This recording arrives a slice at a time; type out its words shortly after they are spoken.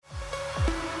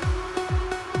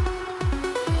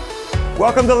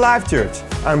Welcome to Life Church.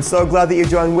 I'm so glad that you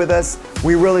joined with us.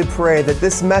 We really pray that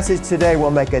this message today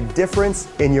will make a difference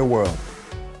in your world.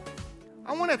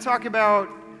 I want to talk about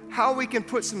how we can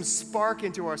put some spark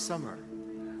into our summer.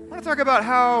 I want to talk about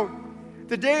how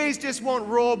the days just won't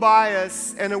roll by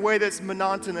us in a way that's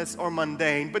monotonous or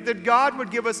mundane, but that God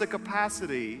would give us a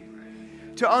capacity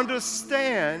to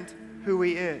understand who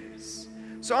He is.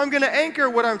 So I'm going to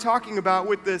anchor what I'm talking about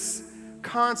with this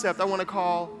concept I want to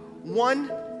call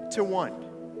one-to-one.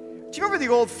 Do you remember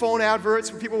the old phone adverts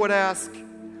where people would ask,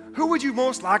 who would you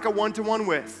most like a one-to-one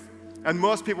with? And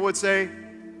most people would say,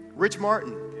 Rich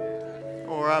Martin,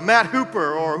 or Matt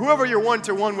Hooper, or whoever your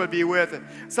one-to-one would be with. And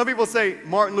some people say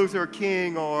Martin Luther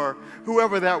King, or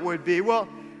whoever that would be. Well,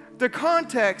 the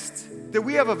context that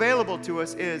we have available to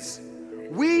us is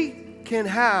we can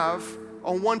have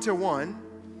a one-to-one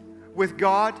with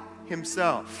God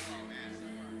Himself.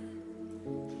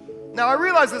 Now, I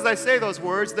realize as I say those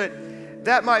words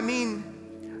that might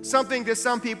mean something to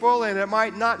some people and it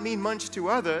might not mean much to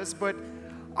others, but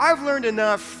I've learned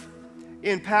enough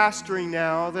in pastoring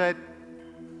now that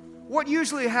what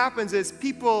usually happens is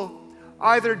people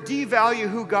either devalue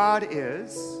who God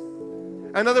is.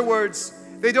 In other words,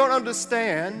 they don't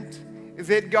understand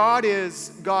that God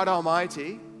is God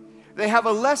Almighty. They have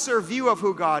a lesser view of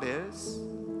who God is,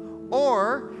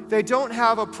 or they don't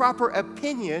have a proper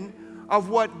opinion of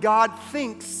what God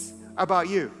thinks about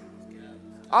you.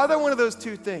 Either one of those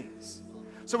two things.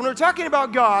 So when we're talking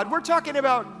about God, we're talking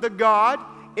about the God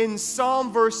in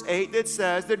Psalm verse 8 that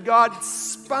says that God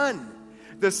spun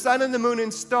the sun and the moon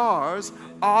and stars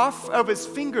off of His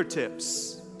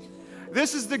fingertips.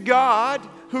 This is the God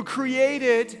who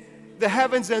created the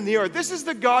heavens and the earth. This is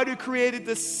the God who created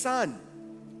the sun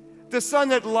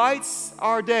that lights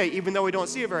our day, even though we don't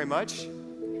see it very much.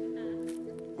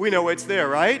 We know it's there,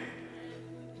 right?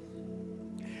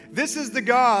 This is the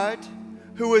God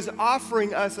who is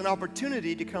offering us an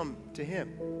opportunity to come to Him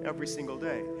every single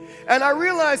day. And I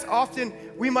realize often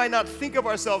we might not think of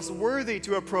ourselves worthy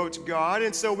to approach God,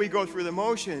 and so we go through the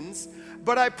motions.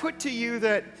 But I put to you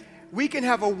that we can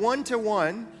have a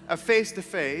one-to-one, a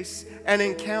face-to-face, an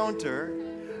encounter,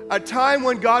 a time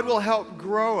when God will help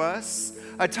grow us,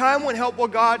 a time when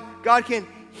God can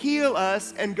heal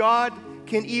us, and God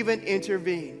can even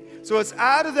intervene. So it's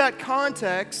out of that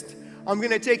context I'm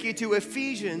going to take you to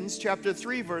Ephesians chapter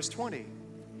 3, verse 20.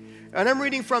 And I'm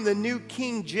reading from the New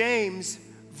King James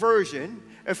Version,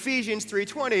 Ephesians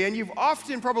 3:20. And you've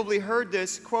often probably heard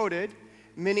this quoted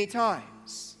many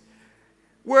times,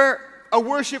 where a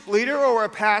worship leader or a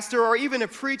pastor or even a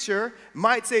preacher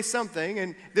might say something,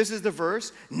 and this is the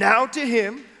verse, now to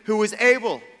Him who is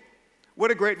able,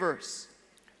 what a great verse,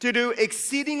 to do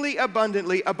exceedingly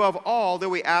abundantly above all that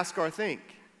we ask or think.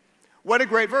 What a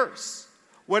great verse.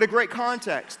 What a great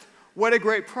context. What a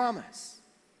great promise.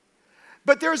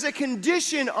 But there's a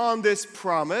condition on this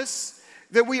promise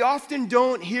that we often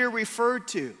don't hear referred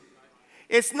to.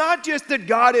 It's not just that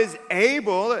God is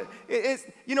able.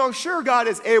 Sure, God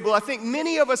is able. I think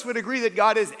many of us would agree that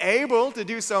God is able to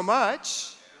do so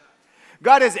much.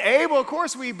 God is able. Of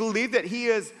course, we believe that He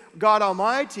is God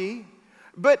Almighty.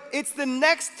 But it's the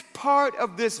next part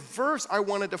of this verse I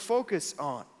wanted to focus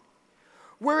on,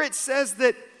 where it says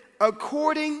that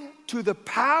according to the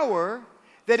power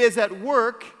that is at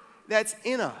work that's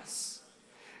in us.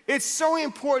 It's so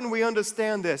important we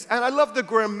understand this. And I love the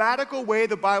grammatical way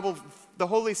the Bible, the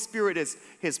Holy Spirit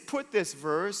has put this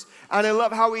verse. And I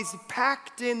love how He's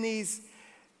packed in these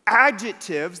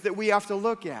adjectives that we have to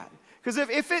look at. Because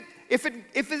if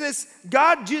it is,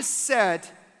 God just said,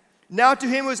 now to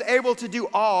Him who is able to do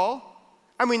all,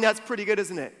 I mean, that's pretty good,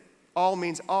 isn't it? All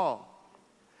means all.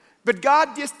 But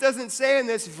God just doesn't say in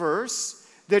this verse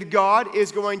that God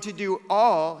is going to do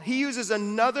all. He uses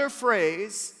another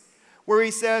phrase where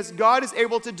He says God is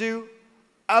able to do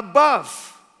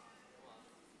above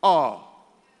all.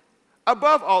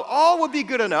 Above all. All would be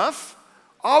good enough.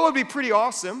 All would be pretty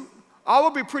awesome. All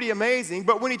would be pretty amazing.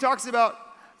 But when He talks about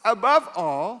above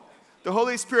all, the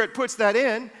Holy Spirit puts that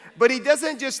in. But He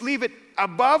doesn't just leave it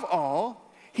above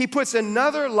all. He puts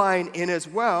another line in as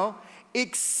well.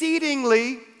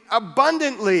 Exceedingly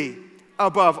abundantly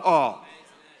above all.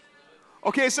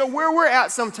 Okay, so where we're at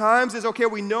sometimes is, okay,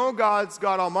 we know God's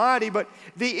God Almighty, but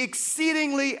the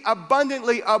exceedingly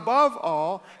abundantly above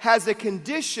all has a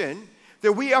condition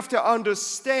that we have to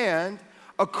understand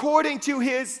according to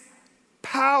His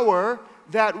power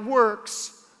that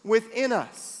works within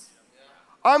us.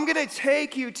 I'm going to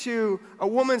take you to a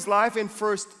woman's life in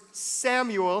 1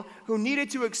 Samuel who needed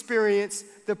to experience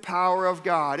the power of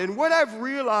God. And what I've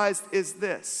realized is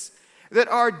this, that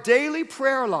our daily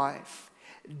prayer life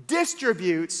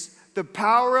distributes the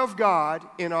power of God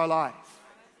in our life.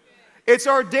 It's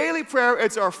our daily prayer,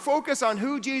 it's our focus on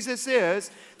who Jesus is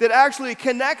that actually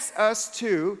connects us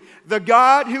to the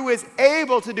God who is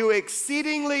able to do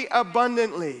exceedingly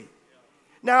abundantly.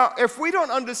 Now, if we don't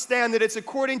understand that it's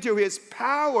according to His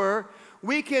power,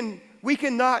 we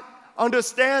cannot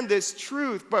understand this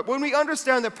truth. But when we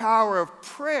understand the power of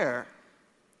prayer,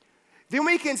 then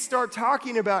we can start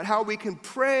talking about how we can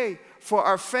pray for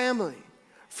our family,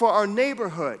 for our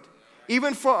neighborhood,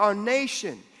 even for our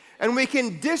nation. And we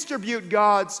can distribute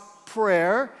God's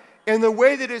prayer in the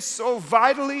way that is so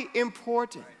vitally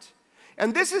important.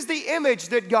 And this is the image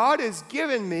that God has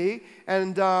given me.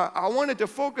 And I wanted to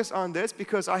focus on this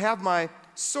because I have my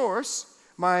source,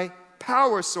 my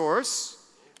power source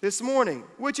this morning,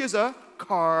 which is a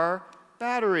car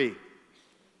battery.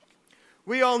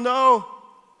 We all know,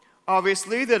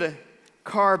 obviously, that a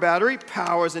car battery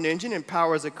powers an engine and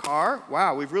powers a car.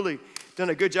 Wow, we've really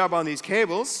done a good job on these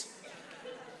cables.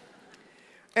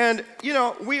 And,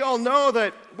 we all know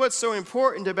that what's so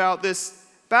important about this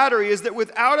battery is that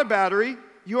without a battery,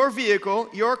 your vehicle,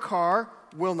 your car,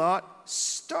 will not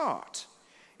start.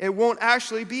 It won't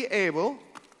actually be able,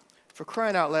 for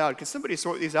crying out loud, can somebody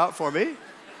sort these out for me?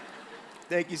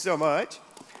 Thank you so much.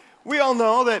 We all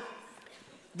know that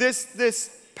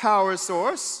this power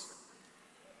source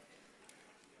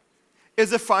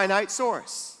is a finite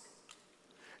source.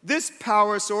 This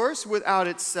power source, without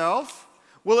itself,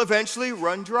 will eventually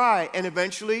run dry and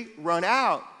eventually run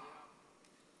out.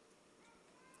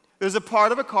 There's a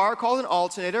part of a car called an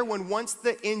alternator. When once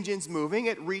the engine's moving,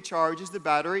 it recharges the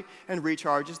battery and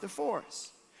recharges the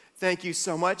force. Thank you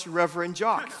so much, Reverend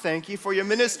Jock. Thank you for your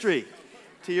ministry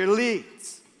to your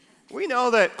leads. We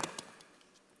know that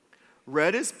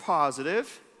red is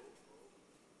positive.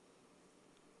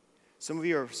 Some of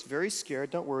you are very scared.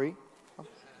 Don't worry.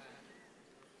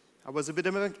 I was a bit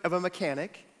of a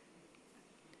mechanic.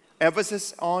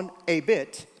 Emphasis on a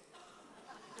bit.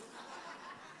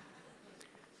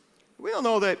 We all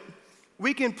know that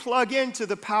we can plug into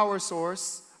the power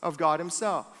source of God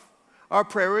Himself. Our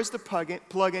prayer is to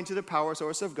plug into the power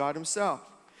source of God Himself.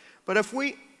 But if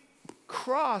we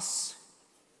cross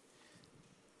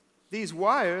these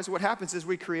wires, what happens is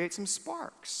we create some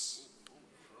sparks.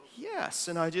 Yes,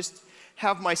 and I just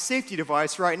have my safety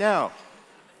device right now.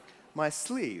 My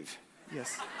sleeve.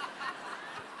 Yes.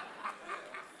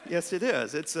 Yes, it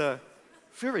is. It's a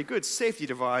very good safety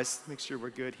device. Make sure we're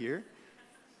good here.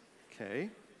 Okay.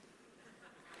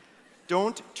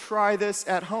 Don't try this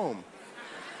at home.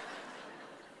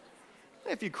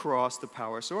 If you cross the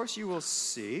power source, you will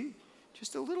see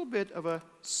just a little bit of a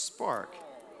spark.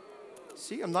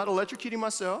 See, I'm not electrocuting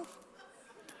myself.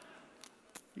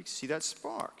 You can see that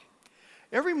spark.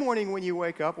 Every morning when you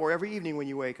wake up, or every evening when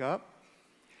you wake up,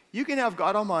 you can have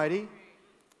God Almighty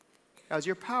as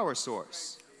your power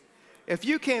source. If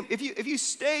you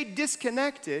stay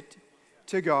disconnected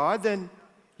to God, then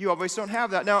you obviously don't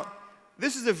have that. Now,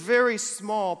 this is a very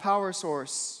small power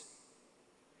source.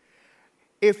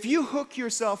 If you hook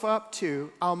yourself up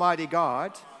to Almighty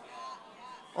God,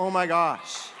 oh my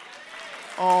gosh,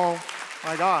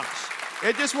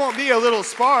 it just won't be a little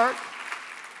spark.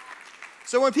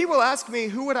 So when people ask me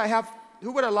who would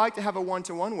I like to have a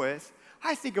one-to-one with,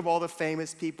 I think of all the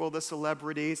famous people, the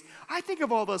celebrities. I think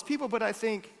of all those people, but I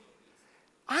think,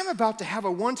 I'm about to have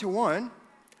a one-to-one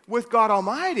with God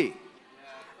Almighty.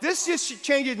 This just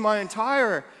changes my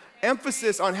entire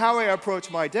emphasis on how I approach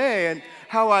my day and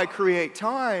how I create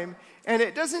time. And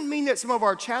it doesn't mean that some of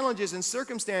our challenges and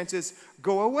circumstances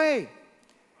go away.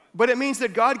 But it means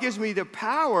that God gives me the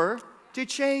power to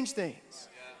change things.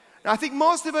 Now, I think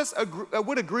most of us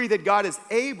would agree that God is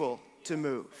able to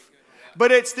move.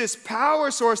 But it's this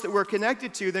power source that we're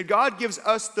connected to that God gives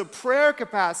us the prayer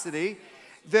capacity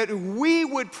that we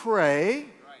would pray.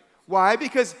 Why?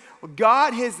 Because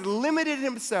God has limited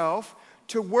Himself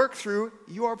to work through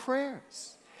your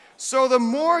prayers. So the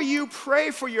more you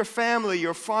pray for your family,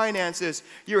 your finances,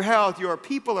 your health, your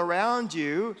people around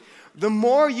you, the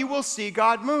more you will see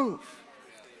God move.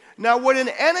 Now, what an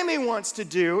enemy wants to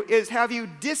do is have you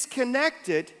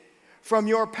disconnected from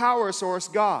your power source,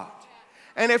 God.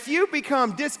 And if you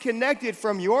become disconnected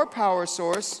from your power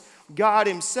source, God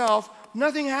Himself,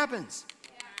 nothing happens.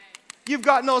 You've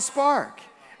got no spark.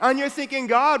 And you're thinking,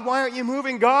 God, why aren't you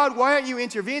moving? God, why aren't you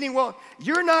intervening? Well,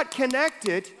 you're not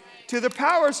connected to the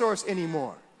power source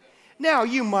anymore. Now,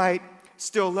 you might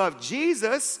still love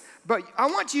Jesus, but I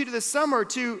want you this summer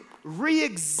to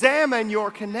re-examine your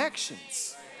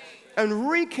connections and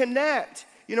reconnect.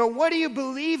 What are you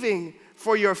believing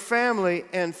for your family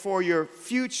and for your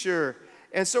future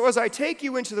And so as I take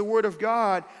you into the Word of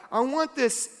God, I want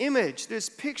this image, this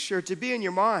picture to be in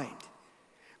your mind.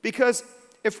 Because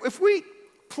if we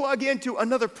plug into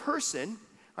another person,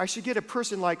 I should get a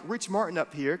person like Rich Martin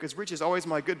up here, because Rich is always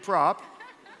my good prop.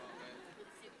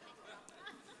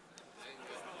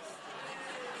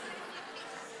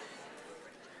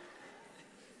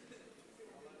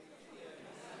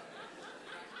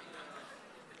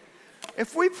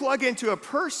 If we plug into a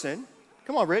person,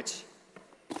 come on, Rich.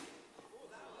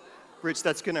 Rich,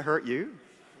 that's going to hurt you.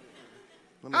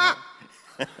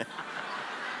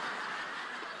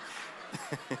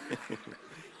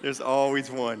 There's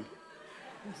always one.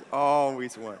 There's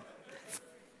always one.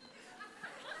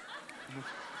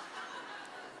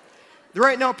 There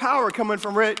ain't no power coming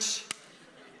from Rich.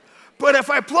 But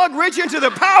if I plug Rich into the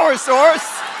power source,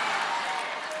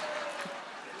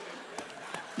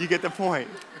 you get the point.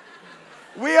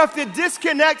 We have to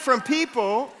disconnect from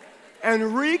people and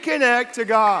reconnect to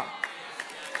God.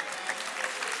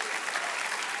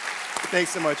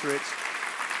 Thanks so much, Rich.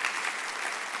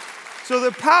 So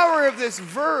the power of this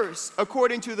verse,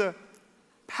 according to the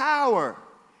power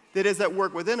that is at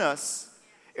work within us,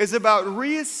 is about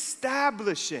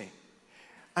reestablishing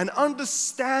an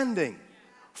understanding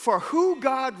for who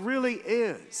God really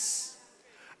is.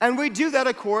 And we do that,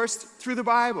 of course, through the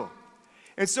Bible.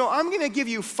 And so I'm going to give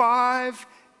you 5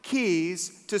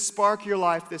 keys to spark your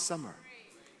life this summer.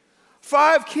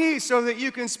 5 keys so that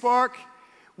you can spark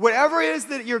whatever it is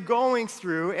that you're going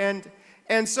through.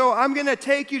 And so I'm going to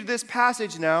take you to this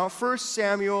passage now, 1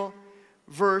 Samuel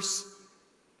verse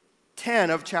 10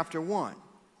 of chapter 1.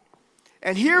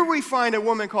 And here we find a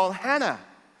woman called Hannah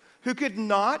who could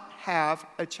not have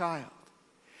a child.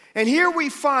 And here we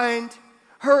find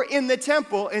her in the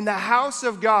temple, in the house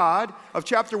of God of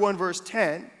chapter 1, verse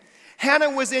 10. Hannah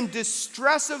was in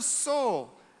distress of soul.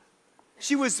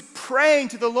 She was praying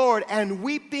to the Lord and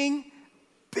weeping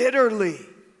bitterly.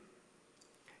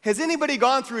 Has anybody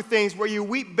gone through things where you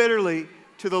weep bitterly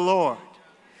to the Lord?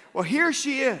 Well, here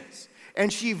she is.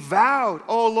 And she vowed,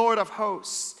 O Lord of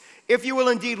hosts, if you will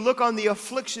indeed look on the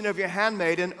affliction of your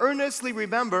handmaid and earnestly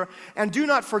remember and do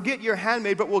not forget your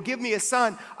handmaid, but will give me a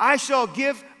son, I shall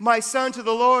give my son to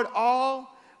the Lord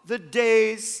all the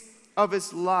days of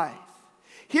his life.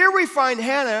 Here we find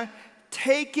Hannah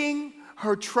taking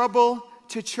her trouble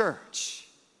to church,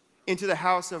 into the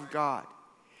house of God.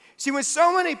 See, when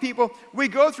so many people, we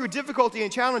go through difficulty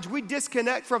and challenge, we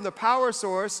disconnect from the power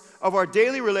source of our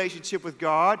daily relationship with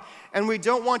God, and we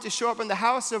don't want to show up in the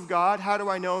house of God. How do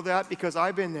I know that? Because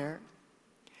I've been there.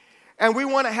 And we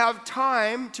want to have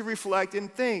time to reflect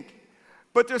and think.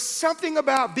 But there's something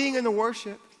about being in the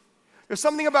worship. There's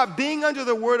something about being under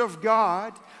the Word of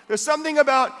God. There's something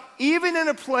about, even in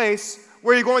a place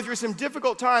where you're going through some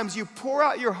difficult times, you pour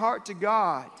out your heart to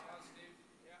God.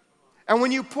 And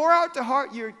when you pour out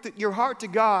your heart to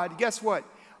God, guess what?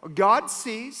 God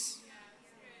sees,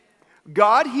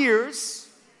 God hears,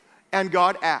 and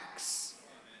God acts.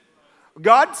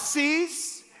 God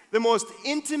sees the most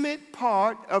intimate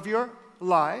part of your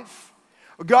life.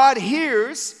 God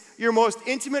hears your most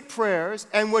intimate prayers,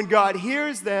 and when God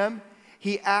hears them,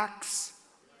 He acts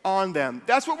on them.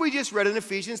 That's what we just read in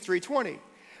Ephesians 3:20.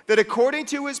 That according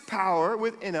to His power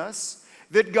within us,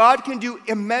 that God can do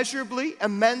immeasurably,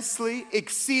 immensely,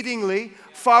 exceedingly,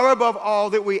 far above all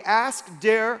that we ask,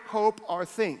 dare, hope, or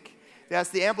think. That's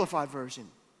the Amplified version.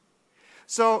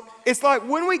 So it's like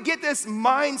when we get this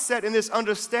mindset and this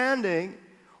understanding,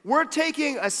 we're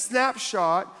taking a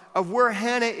snapshot of where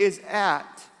Hannah is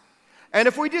at. And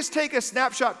if we just take a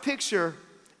snapshot picture,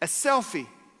 a selfie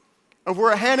of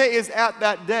where Hannah is at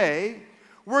that day,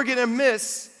 we're going to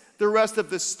miss the rest of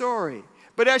the story.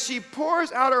 But as she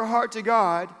pours out her heart to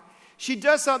God, she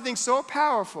does something so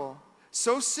powerful,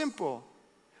 so simple,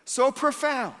 so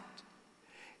profound.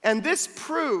 And this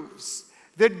proves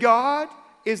that God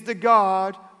is the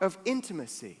God of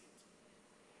intimacy.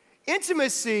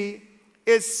 Intimacy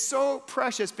is so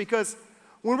precious because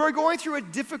when we're going through a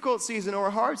difficult season or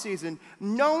a hard season,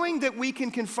 knowing that we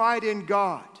can confide in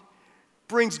God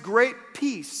brings great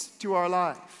peace to our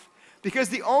life. Because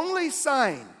the only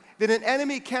sign that an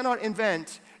enemy cannot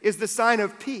invent is the sign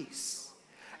of peace.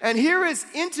 And here is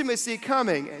intimacy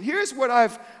coming. And here's what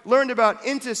I've learned about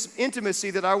intimacy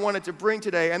that I wanted to bring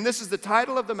today. And this is the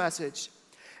title of the message: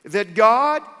 that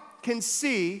God can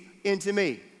see into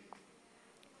me.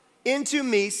 Into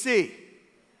me see.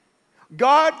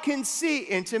 God can see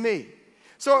into me.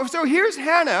 So here's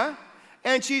Hannah,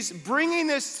 and she's bringing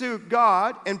this to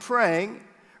God and praying.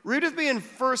 Read with me in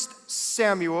 1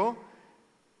 Samuel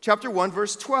chapter 1,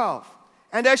 verse 12.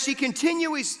 And as she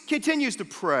continues to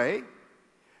pray,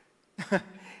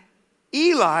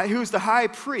 Eli, who's the high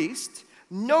priest,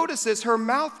 notices her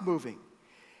mouth moving.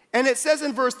 And it says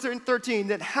in verse 13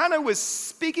 that Hannah was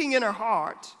speaking in her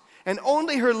heart, and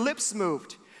only her lips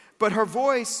moved, but her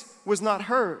voice was not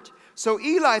heard. So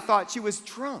Eli thought she was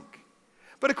drunk.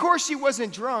 But of course she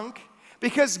wasn't drunk,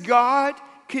 because God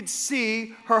could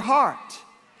see her heart.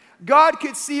 God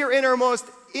could see her in her most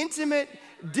intimate,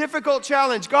 difficult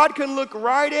challenge. God can look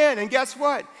right in, and guess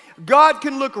what? God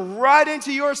can look right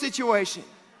into your situation.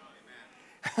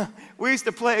 We used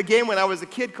to play a game when I was a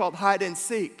kid called hide and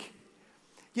seek.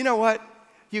 You know what?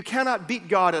 You cannot beat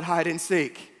God at hide and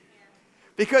seek,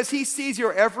 because he sees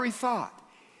your every thought.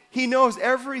 He knows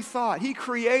every thought. He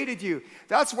created you.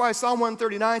 That's why Psalm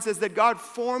 139 says that God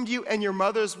formed you in your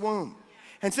mother's womb.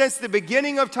 And since the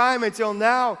beginning of time until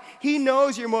now, he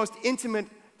knows your most intimate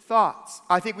thoughts.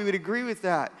 I think we would agree with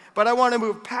that. But I want to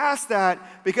move past that,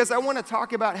 because I want to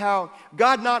talk about how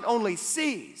God not only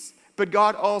sees, but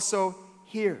God also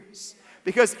hears.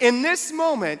 Because in this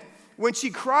moment, when she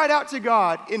cried out to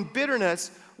God in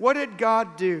bitterness, what did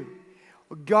God do?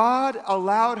 God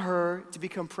allowed her to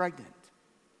become pregnant.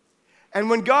 And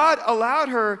when God allowed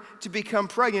her to become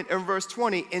pregnant, in verse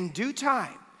 20, in due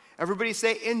time, everybody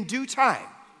say, in due time,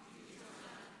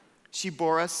 she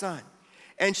bore a son.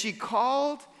 And she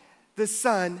called the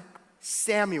son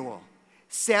Samuel.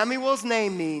 Samuel's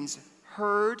name means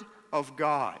heard of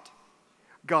God.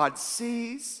 God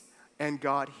sees and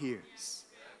God hears.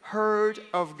 Heard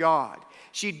of God.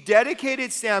 She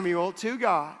dedicated Samuel to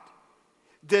God,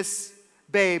 this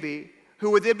baby,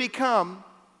 who would then become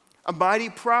a mighty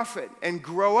prophet and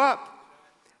grow up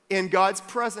in God's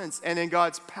presence and in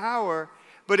God's power.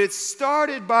 But it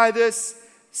started by this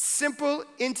simple,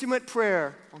 intimate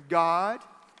prayer, God,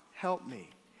 help me.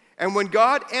 And when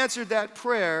God answered that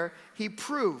prayer, he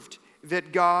proved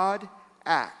that God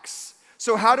acts.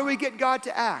 So how do we get God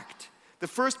to act? The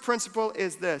first principle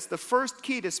is this. The first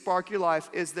key to spark your life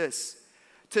is this: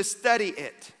 to study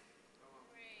it.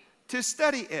 To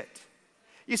study it.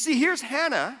 You see, here's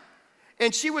Hannah,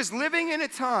 and she was living in a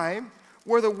time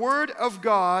where the word of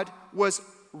God was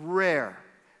rare.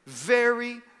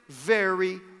 Very,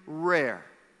 very rare.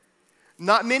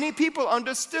 Not many people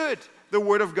understood the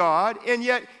word of God, and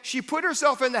yet she put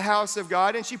herself in the house of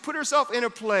God, and she put herself in a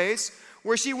place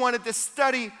where she wanted to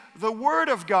study the word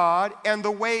of God and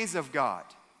the ways of God.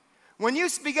 When you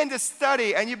begin to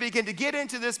study and you begin to get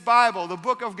into this Bible, the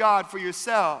book of God, for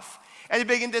yourself, and you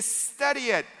begin to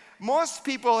study it, most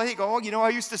people think, oh, you know, I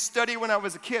used to study when I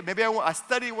was a kid. Maybe I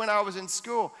studied when I was in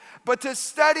school. But to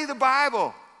study the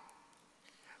Bible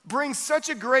brings such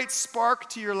a great spark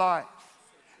to your life.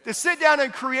 To sit down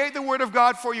and create the Word of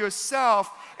God for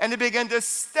yourself and to begin to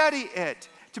study it,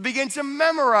 to begin to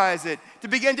memorize it, to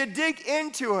begin to dig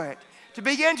into it, to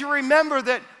begin to remember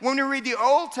that when we read the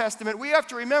Old Testament, we have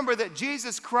to remember that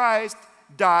Jesus Christ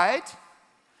died,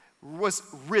 was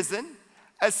risen,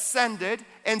 ascended,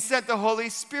 and sent the Holy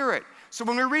Spirit. So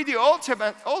when we read the Old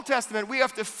Testament, we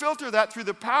have to filter that through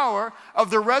the power of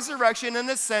the resurrection and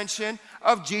ascension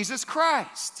of Jesus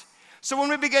Christ. So when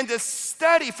we begin to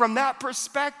study from that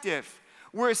perspective,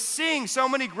 we're seeing so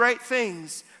many great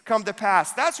things come to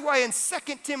pass. That's why in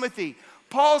 2 Timothy,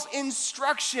 Paul's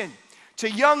instruction to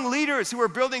young leaders who are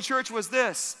building church was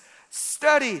this: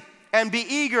 study and be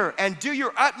eager and do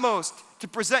your utmost to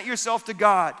present yourself to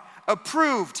God,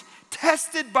 approved,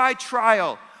 tested by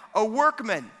trial, a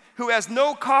workman who has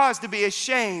no cause to be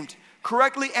ashamed,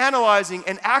 correctly analyzing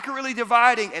and accurately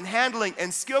dividing and handling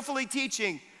and skillfully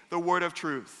teaching the word of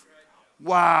truth.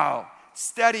 Wow,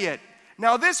 study it.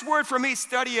 Now this word for me,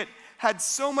 study it, had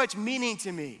so much meaning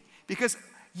to me because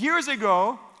years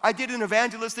ago, I did an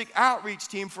evangelistic outreach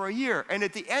team for a year, and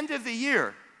at the end of the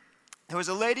year, there was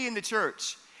a lady in the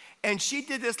church, and she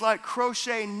did this like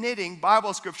crochet knitting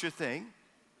Bible scripture thing.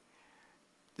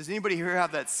 Does anybody here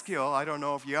have that skill? I don't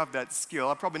know if you have that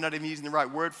skill. I'm probably not even using the right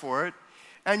word for it.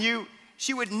 And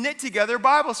she would knit together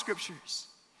Bible scriptures.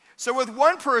 So with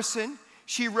one person,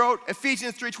 she wrote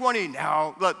Ephesians 3:20.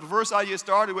 Now, the verse I just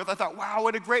started with, I thought, wow,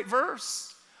 what a great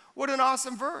verse. What an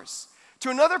awesome verse. To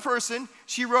another person,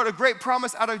 she wrote a great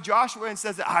promise out of Joshua and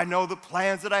says, I know the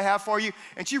plans that I have for you.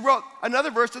 And she wrote another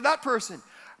verse to that person.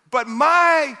 But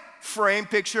my frame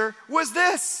picture was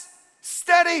this: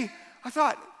 study. I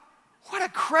thought, what a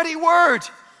cruddy word.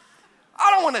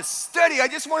 I don't want to study. I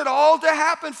just want it all to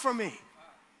happen for me.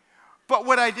 But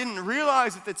what I didn't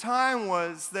realize at the time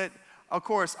was that, of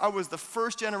course, I was the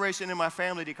first generation in my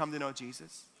family to come to know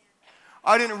Jesus.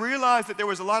 I didn't realize that there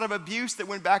was a lot of abuse that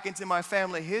went back into my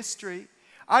family history.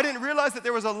 I didn't realize that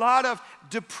there was a lot of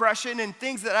depression and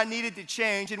things that I needed to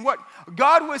change. And what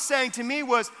God was saying to me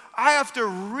was, I have to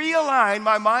realign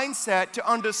my mindset to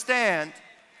understand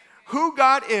who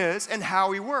God is and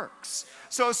how He works.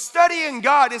 So studying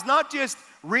God is not just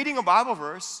reading a Bible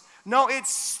verse. No,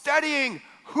 it's studying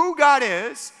who God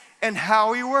is and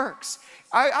how He works.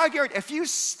 I guarantee, if you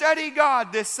study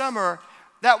God this summer,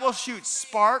 that will shoot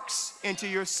sparks into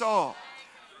your soul.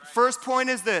 First point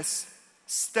is this: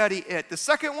 study it. The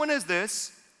second one is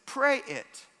this: pray it.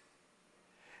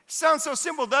 Sounds so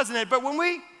simple, doesn't it? But when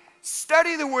we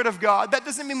study the Word of God, that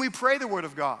doesn't mean we pray the Word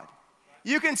of God.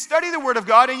 You can study the Word of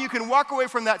God and you can walk away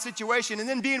from that situation and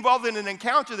then be involved in an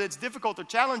encounter that's difficult or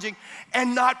challenging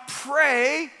and not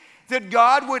pray that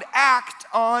God would act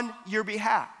on your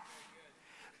behalf.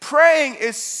 Praying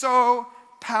is so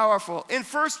powerful. In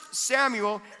 1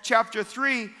 Samuel chapter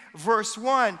 3, verse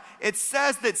 1, it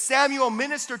says that Samuel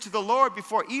ministered to the Lord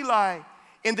before Eli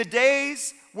in the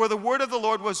days where the word of the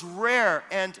Lord was rare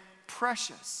and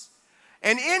precious.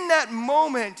 And in that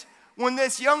moment, when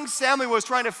this young Samuel was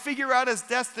trying to figure out his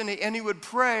destiny and he would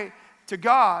pray to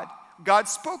God, God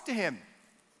spoke to him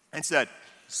and said,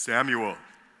 Samuel.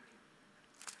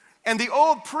 And the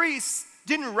old priests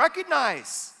didn't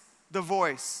recognize the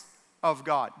voice of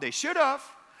God. They should have,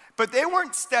 but they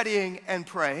weren't studying and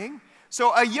praying.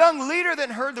 So a young leader then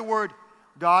heard the word,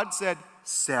 God said,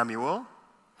 Samuel.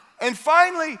 And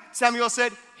finally, Samuel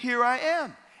said, here I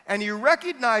am. And he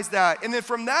recognized that. And then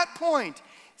from that point,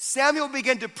 Samuel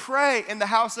began to pray in the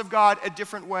house of God a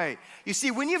different way. You see,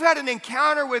 when you've had an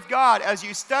encounter with God, as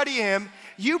you study Him,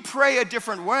 you pray a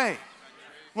different way.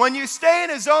 When you stay in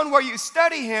a zone where you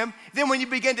study Him, then when you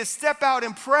begin to step out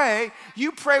and pray,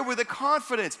 you pray with a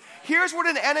confidence. Here's what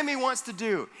an enemy wants to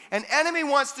do. An enemy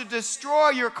wants to destroy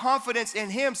your confidence in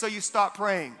Him so you stop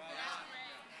praying.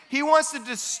 He wants to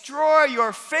destroy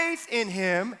your faith in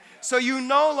Him so you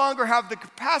no longer have the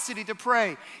capacity to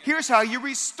pray. Here's how you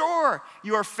restore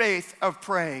your faith of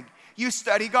praying. You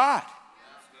study God.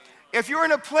 If you're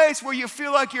in a place where you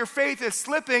feel like your faith is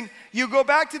slipping, you go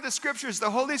back to the scriptures,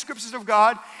 the holy scriptures of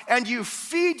God, and you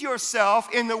feed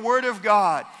yourself in the Word of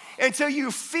God until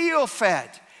you feel fed,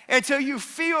 until you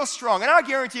feel strong. And I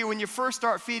guarantee you, when you first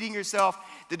start feeding yourself,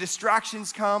 the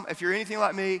distractions come. If you're anything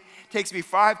like me, it takes me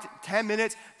 5 to 10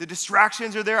 minutes. The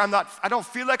distractions are there. I don't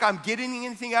feel like I'm getting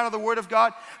anything out of the Word of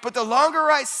God. But the longer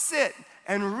I sit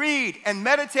and read and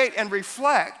meditate and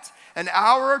reflect, an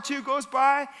hour or two goes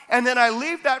by, and then I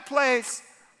leave that place,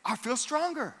 I feel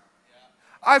stronger.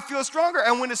 I feel stronger.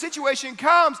 And when the situation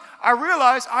comes, I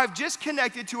realize I've just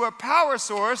connected to a power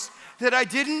source that I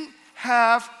didn't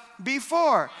have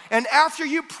before. And after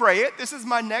you pray it, this is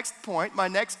my next point, my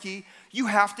next key, you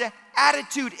have to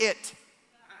attitude it.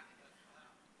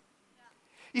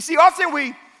 You see, often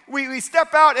we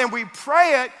step out and we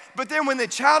pray it, but then when the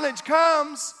challenge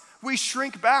comes, we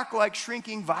shrink back like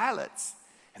shrinking violets.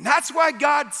 And that's why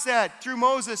God said through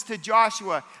Moses to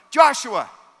Joshua, Joshua,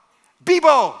 be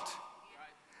bold,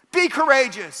 be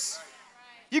courageous.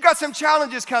 You got some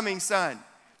challenges coming, son.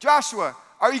 Joshua,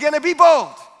 are you going to be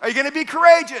bold? Are you going to be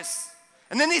courageous?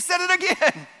 And then he said it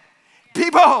again, be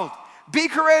bold, be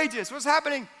courageous. What's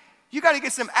happening? You got to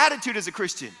get some attitude as a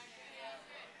Christian.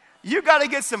 You got to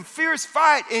get some fierce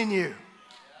fight in you.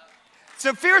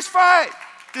 Some fierce fight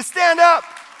to stand up.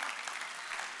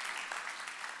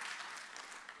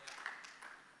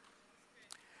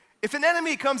 If an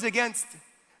enemy comes against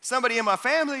somebody in my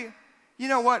family, you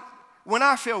know what? When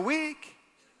I feel weak,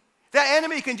 that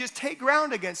enemy can just take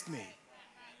ground against me.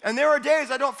 And there are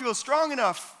days I don't feel strong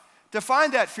enough to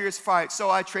find that fierce fight, so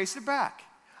I trace it back.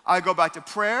 I go back to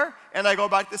prayer and I go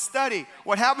back to study.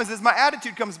 What happens is my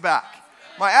attitude comes back.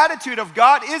 My attitude of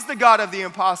God is the God of the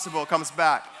impossible comes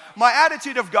back. My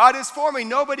attitude of God is for me.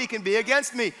 Nobody can be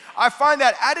against me. I find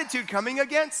that attitude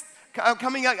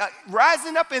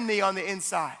rising up in me on the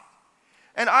inside.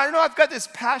 And I know I've got this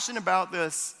passion about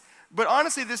this, but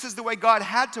honestly, this is the way God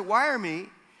had to wire me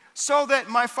so that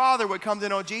my father would come to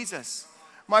know Jesus.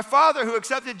 My father, who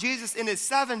accepted Jesus in his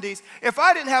 70s, if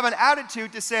I didn't have an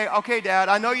attitude to say, okay, Dad,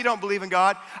 I know you don't believe in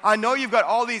God. I know you've got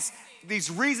all these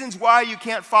reasons why you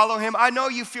can't follow Him. I know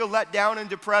you feel let down and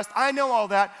depressed. I know all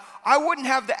that. I wouldn't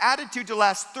have the attitude to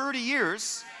last 30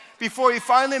 years before he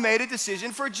finally made a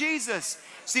decision for Jesus.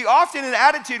 See, often an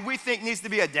attitude we think needs to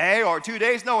be a day or 2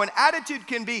 days. No, an attitude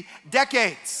can be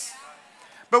decades.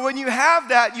 But when you have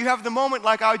that, you have the moment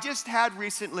like I just had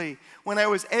recently when I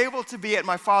was able to be at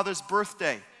my father's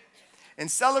birthday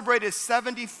and celebrate his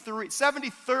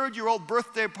 73rd-year-old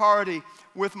birthday party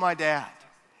with my dad.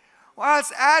 Well,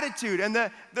 it's attitude, and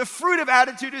the fruit of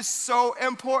attitude is so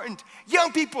important.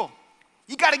 Young people,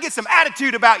 you got to get some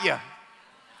attitude about you.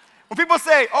 When people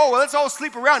say, oh, well, let's all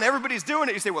sleep around, everybody's doing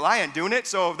it, you say, well, I ain't doing it,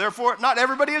 so therefore not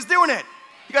everybody is doing it.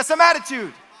 You got some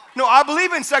attitude. No, I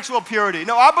believe in sexual purity.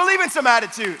 No, I believe in some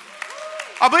attitude.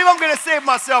 I believe I'm going to save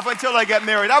myself until I get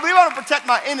married. I believe I'm going to protect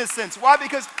my innocence. Why?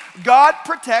 Because God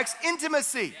protects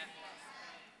intimacy.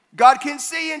 God can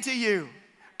see into you.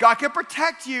 God can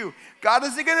protect you. God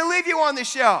isn't going to leave you on the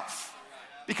shelf.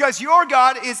 Because your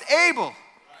God is able,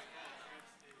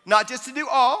 not just to do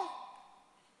all,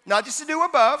 not just to do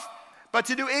above, but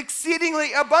to do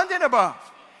exceedingly abundant above.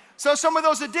 So some of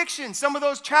those addictions, some of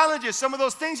those challenges, some of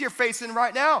those things you're facing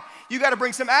right now, you got to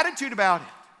bring some attitude about it.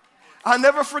 I'll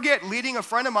never forget leading a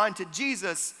friend of mine to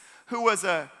Jesus who was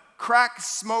a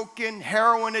crack-smoking,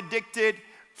 heroin-addicted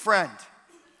friend.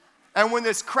 And when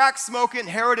this crack-smoking,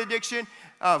 heroin addiction,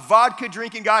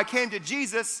 vodka-drinking guy came to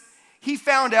Jesus, he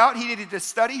found out he needed to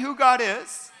study who God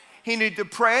is. He needed to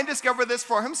pray and discover this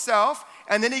for himself.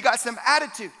 And then he got some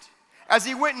attitude as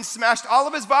he went and smashed all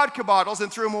of his vodka bottles and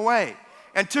threw them away,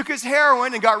 and took his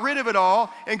heroin and got rid of it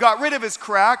all, and got rid of his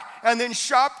crack, and then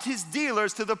shopped his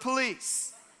dealers to the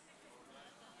police.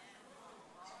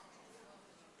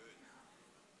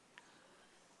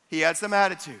 He had some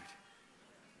attitude.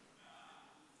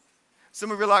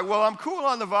 Some of you are like, well, I'm cool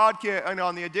on the vodka and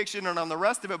on the addiction and on the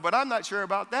rest of it, but I'm not sure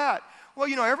about that. Well,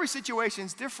 you know, every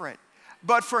situation's different.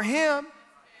 But for him,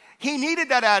 he needed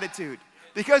that attitude,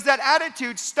 because that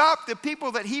attitude stopped the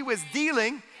people that he was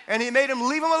dealing, and he made them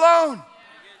leave him alone.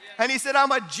 And he said,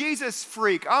 I'm a Jesus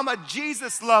freak. I'm a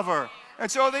Jesus lover. And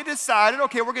so they decided,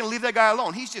 okay, we're going to leave that guy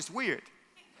alone. He's just weird.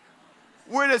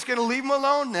 We're just going to leave him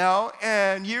alone now.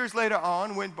 And years later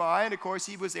on went by, and of course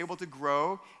he was able to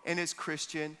grow in his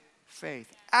Christian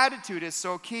faith. Attitude is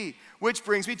so key, which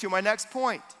brings me to my next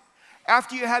point.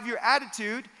 After you have your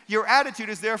attitude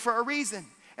is there for a reason.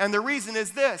 And the reason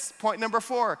is this, point number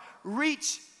 4,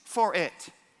 reach for it.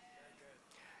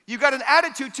 You got an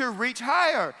attitude to reach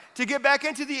higher, to get back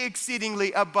into the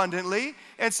exceedingly abundantly.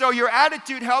 And so your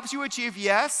attitude helps you achieve,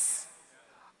 yes,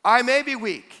 I may be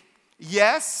weak.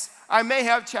 Yes, I may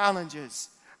have challenges,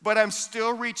 but I'm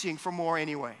still reaching for more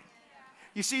anyway.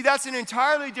 You see, that's an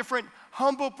entirely different,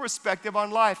 humble perspective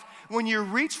on life. When you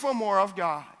reach for more of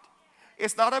God,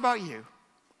 it's not about you.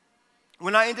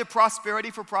 We're not into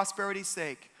prosperity for prosperity's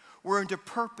sake. We're into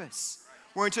purpose.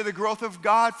 We're into the growth of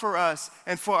God for us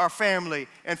and for our family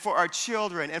and for our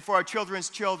children and for our children's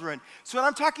children. So when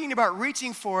I'm talking about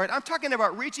reaching for it, I'm talking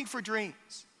about reaching for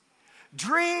dreams.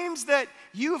 Dreams that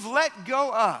you've let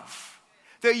go of.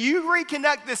 That you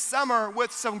reconnect this summer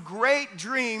with some great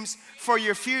dreams for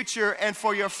your future and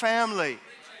for your family.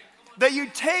 That you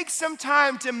take some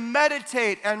time to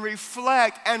meditate and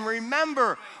reflect and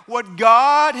remember what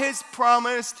God has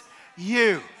promised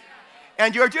you.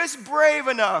 And you're just brave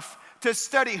enough to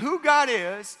study who God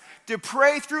is, to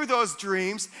pray through those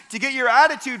dreams, to get your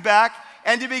attitude back,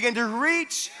 and to begin to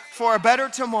reach for a better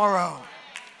tomorrow.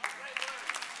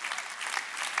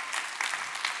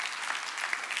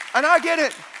 And I get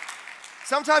it.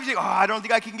 Sometimes you go, I don't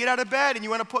think I can get out of bed, and you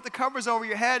want to put the covers over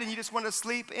your head, and you just want to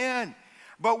sleep in.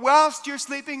 But whilst you're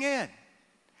sleeping in,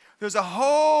 there's a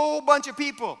whole bunch of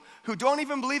people who don't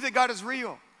even believe that God is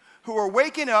real, who are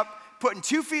waking up, putting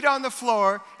 2 feet on the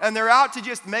floor, and they're out to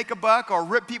just make a buck or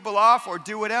rip people off or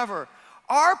do whatever.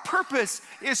 Our purpose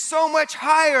is so much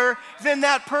higher than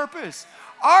that purpose.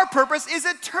 Our purpose is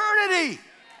eternity.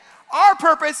 Our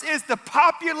purpose is to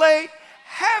populate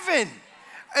heaven.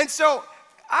 And so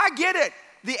I get it.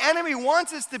 The enemy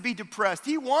wants us to be depressed.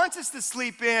 He wants us to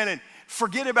sleep in and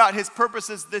forget about his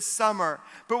purposes this summer.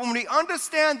 But when we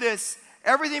understand this,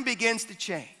 everything begins to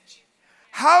change.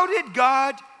 How did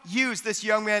God use this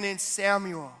young man in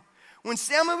Samuel? When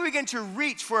Samuel began to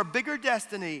reach for a bigger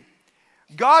destiny,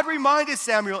 God reminded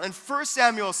Samuel in 1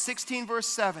 Samuel 16 verse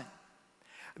 7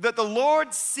 that the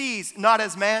Lord sees not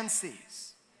as man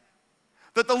sees.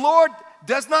 That the Lord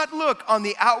does not look on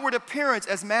the outward appearance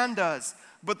as man does,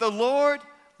 but the Lord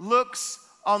looks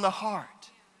on the heart.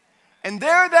 And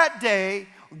there that day,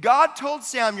 God told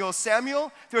Samuel,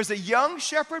 Samuel, there's a young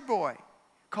shepherd boy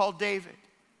called David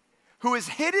who has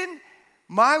hidden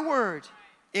my word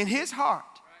in his heart.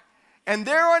 And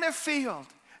there on a field,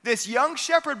 this young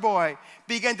shepherd boy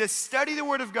began to study the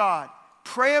word of God,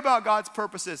 pray about God's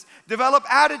purposes, develop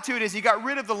attitude as he got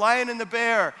rid of the lion and the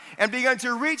bear, and began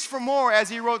to reach for more as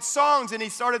he wrote songs and he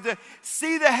started to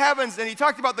see the heavens, and he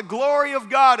talked about the glory of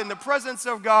God and the presence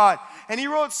of God. And he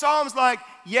wrote psalms like,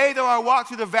 yea, though I walk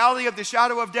through the valley of the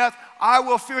shadow of death, I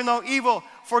will fear no evil,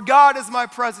 for God is my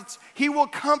presence. He will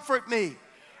comfort me.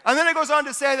 And then it goes on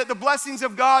to say that the blessings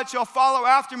of God shall follow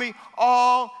after me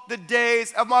all the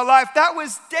days of my life. That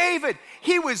was David.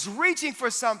 He was reaching for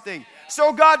something.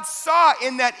 So God saw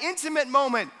in that intimate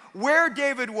moment where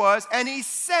David was, and he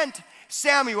sent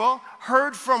Samuel,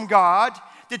 heard from God,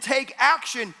 to take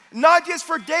action, not just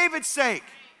for David's sake,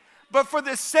 but for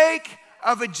the sake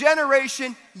of a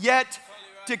generation yet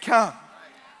to come.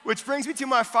 Which brings me to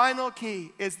my final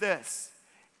key, is this: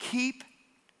 keep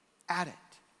at it.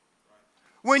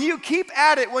 When you keep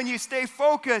at it, when you stay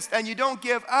focused and you don't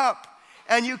give up,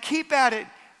 and you keep at it,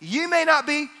 you may not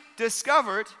be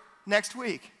discovered next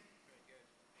week.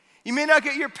 You may not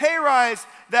get your pay rise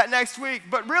that next week,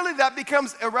 but really that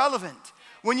becomes irrelevant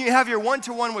when you have your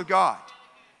one-to-one with God.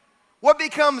 What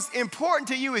becomes important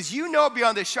to you is you know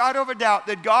beyond a shadow of a doubt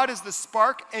that God is the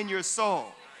spark in your soul.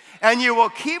 And you will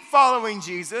keep following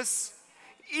Jesus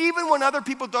even when other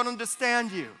people don't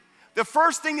understand you. The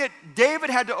first thing that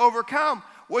David had to overcome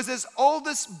was his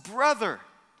oldest brother,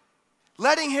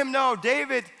 letting him know,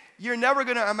 David, you're never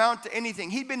going to amount to anything.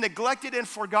 He'd been neglected and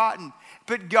forgotten.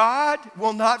 But God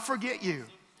will not forget you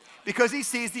because he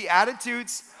sees the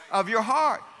attitudes of your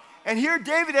heart. And here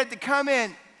David had to come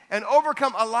in and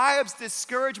overcome Eliab's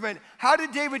discouragement. How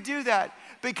did David do that?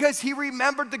 Because he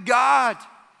remembered the God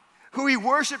who he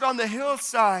worshiped on the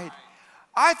hillside.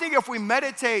 I think if we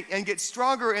meditate and get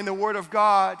stronger in the Word of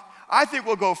God, I think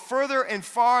we'll go further and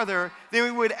farther than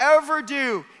we would ever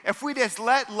do if we just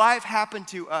let life happen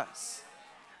to us.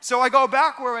 So I go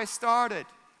back where I started.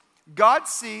 God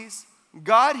sees,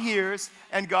 God hears,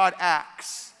 and God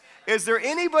acts. Is there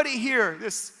anybody here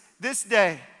this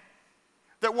day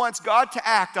that wants God to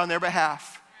act on their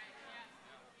behalf?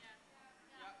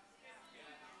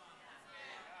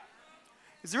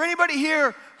 Is there anybody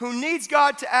here who needs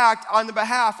God to act on the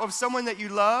behalf of someone that you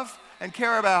love and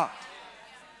care about?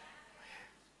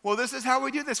 Well, this is how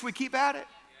we do this. We keep at it.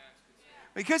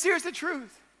 Because here's the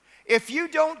truth. If you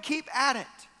don't keep at it,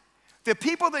 the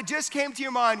people that just came to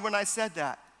your mind when I said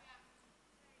that,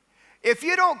 if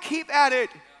you don't keep at it,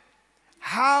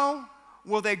 how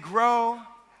will they grow?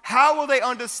 How will they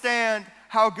understand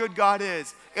how good God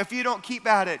is if you don't keep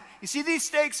at it? You see, these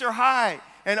stakes are high,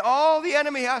 and all the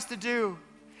enemy has to do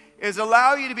is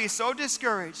allow you to be so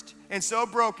discouraged and so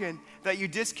broken that you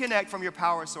disconnect from your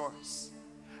power source.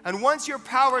 And once your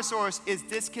power source is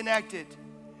disconnected,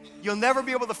 you'll never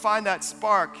be able to find that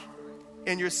spark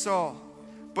in your soul.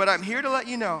 But I'm here to let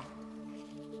you know,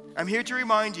 I'm here to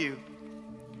remind you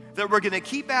that we're going to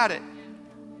keep at it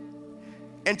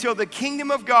until the kingdom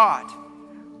of God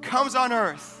comes on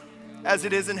earth as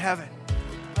it is in heaven.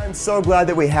 I'm so glad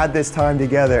that we had this time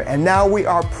together, and now we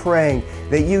are praying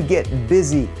that you get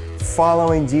busy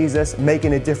following Jesus,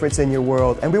 making a difference in your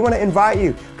world. And we want to invite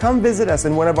you, come visit us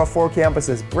in one of our 4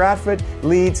 campuses, Bradford,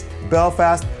 Leeds,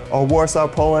 Belfast, or Warsaw,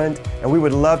 Poland, and we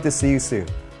would love to see you soon.